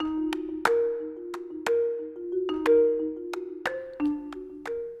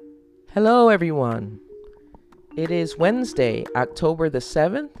Hello, everyone. It is Wednesday, October the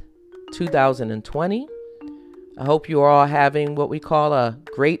 7th, 2020. I hope you are all having what we call a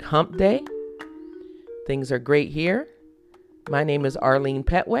great hump day. Things are great here. My name is Arlene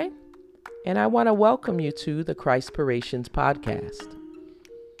Petway, and I want to welcome you to the Christpirations podcast.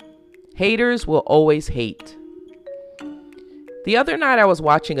 Haters will always hate. The other night I was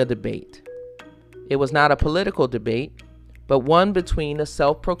watching a debate. It was not a political debate, but one between a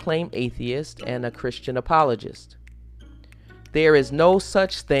self-proclaimed atheist and a Christian apologist. There is no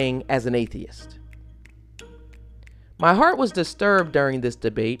such thing as an atheist. My heart was disturbed during this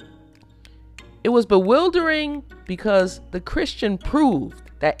debate. It was bewildering because the Christian proved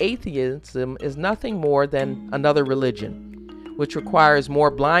that atheism is nothing more than another religion, which requires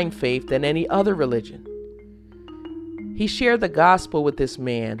more blind faith than any other religion. He shared the gospel with this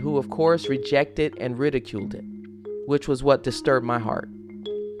man who, of course, rejected and ridiculed it, which was what disturbed my heart.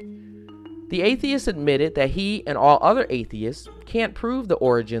 The atheist admitted that he and all other atheists can't prove the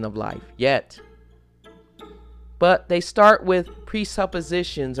origin of life yet. But they start with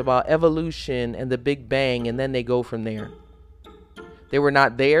presuppositions about evolution and the Big Bang, and then they go from there. They were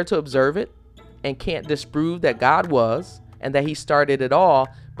not there to observe it and can't disprove that God was and that he started it all,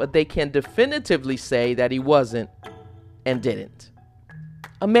 but they can definitively say that he wasn't and didn't.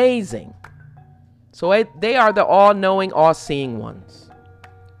 Amazing. So they are the all-knowing, all-seeing ones.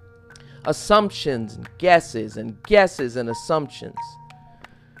 Assumptions and guesses and assumptions.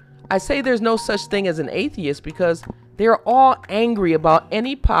 I say there's no such thing as an atheist because they're all angry about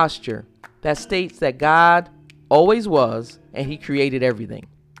any posture that states that God always was and he created everything.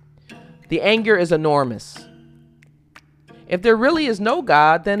 The anger is enormous. If there really is no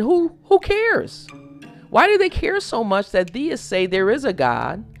God, then who cares? Why do they care so much that theists say there is a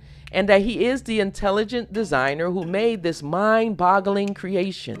God and that he is the intelligent designer who made this mind-boggling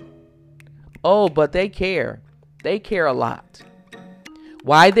creation? Oh, but they care. They care a lot.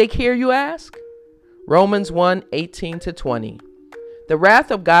 Why they care, you ask? Romans 1:18-20. The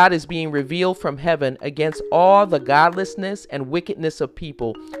wrath of God is being revealed from heaven against all the godlessness and wickedness of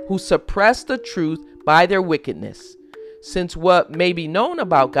people who suppress the truth by their wickedness, since what may be known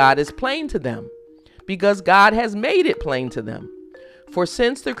about God is plain to them, because God has made it plain to them. For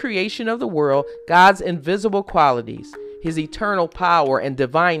since the creation of the world, God's invisible qualities, his eternal power and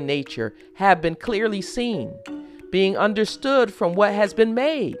divine nature have been clearly seen, being understood from what has been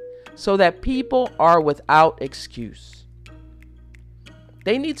made, so that people are without excuse.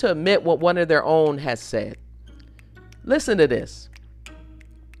 They need to admit what one of their own has said. Listen to this.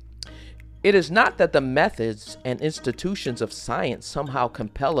 It is not that the methods and institutions of science somehow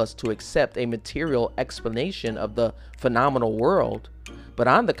compel us to accept a material explanation of the phenomenal world, but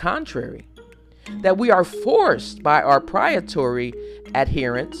on the contrary, that we are forced by our priority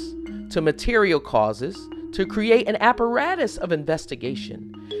adherence to material causes to create an apparatus of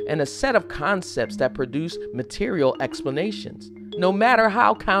investigation and a set of concepts that produce material explanations, no matter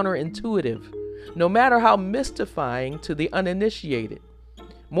how counterintuitive, no matter how mystifying to the uninitiated.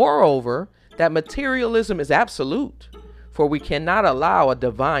 Moreover, that materialism is absolute, for we cannot allow a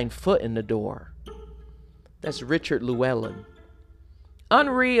divine foot in the door. That's Richard Llewellyn.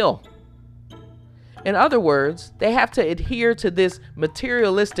 Unreal. In other words, they have to adhere to this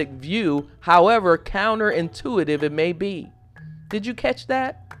materialistic view, however counterintuitive it may be. Did you catch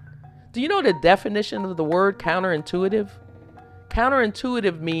that? Do you know the definition of the word counterintuitive?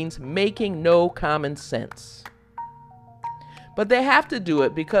 Counterintuitive means making no common sense. But they have to do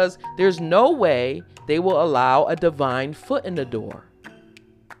it because there's no way they will allow a divine foot in the door.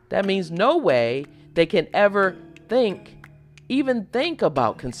 That means no way they can ever even think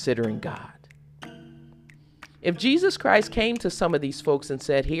about considering God. If Jesus Christ came to some of these folks and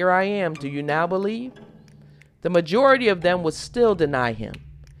said, "Here I am, do you now believe?" the majority of them would still deny him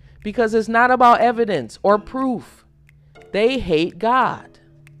because it's not about evidence or proof. They hate God.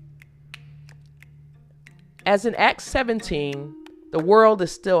 As in Acts 17, the world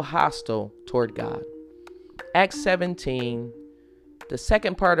is still hostile toward God. Acts 17, the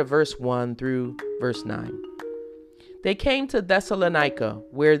second part of verse 1 through verse 9. They came to Thessalonica,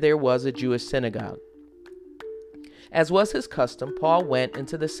 where there was a Jewish synagogue. As was his custom, Paul went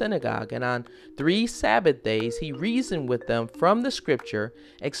into the synagogue, and on 3 Sabbath days he reasoned with them from the scripture,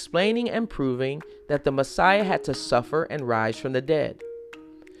 explaining and proving that the Messiah had to suffer and rise from the dead.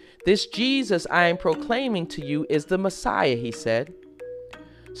 "This Jesus I am proclaiming to you is the Messiah," he said.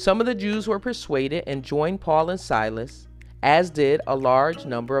 Some of the Jews were persuaded and joined Paul and Silas, as did a large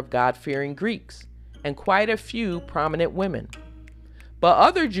number of God-fearing Greeks and quite a few prominent women. But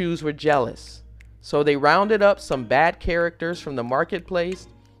other Jews were jealous, so they rounded up some bad characters from the marketplace,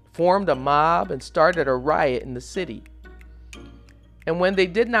 formed a mob and started a riot in the city. And when they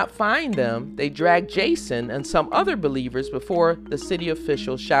did not find them, they dragged Jason and some other believers before the city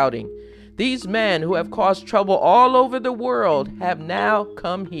officials, shouting, "These men who have caused trouble all over the world have now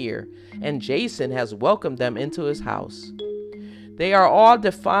come here, and Jason has welcomed them into his house. They are all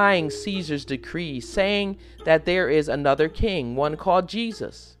defying Caesar's decree, saying that there is another king, one called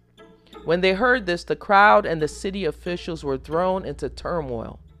Jesus." When they heard this, the crowd and the city officials were thrown into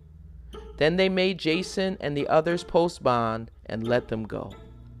turmoil. Then they made Jason and the others post bond and let them go.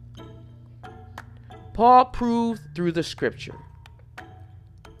 Paul proved through the scripture.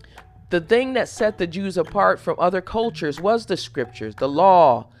 The thing that set the Jews apart from other cultures was the scriptures, the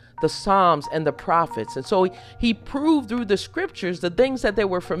law, the Psalms, and the prophets. And so he proved through the scriptures, the things that they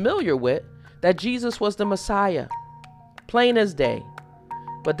were familiar with, that Jesus was the Messiah, plain as day.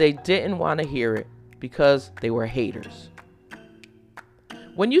 But they didn't want to hear it because they were haters.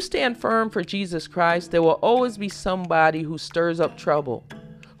 When you stand firm for Jesus Christ, there will always be somebody who stirs up trouble,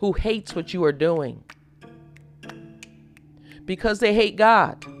 who hates what you are doing, because they hate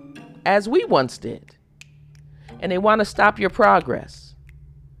God, as we once did, and they want to stop your progress.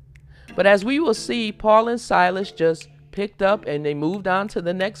 But as we will see, Paul and Silas just picked up and they moved on to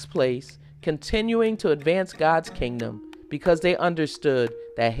the next place, continuing to advance God's kingdom because they understood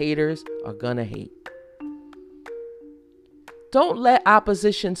that haters are gonna hate. Don't let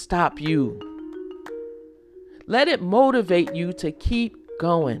opposition stop you. Let it motivate you to keep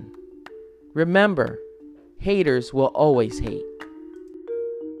going. Remember, haters will always hate.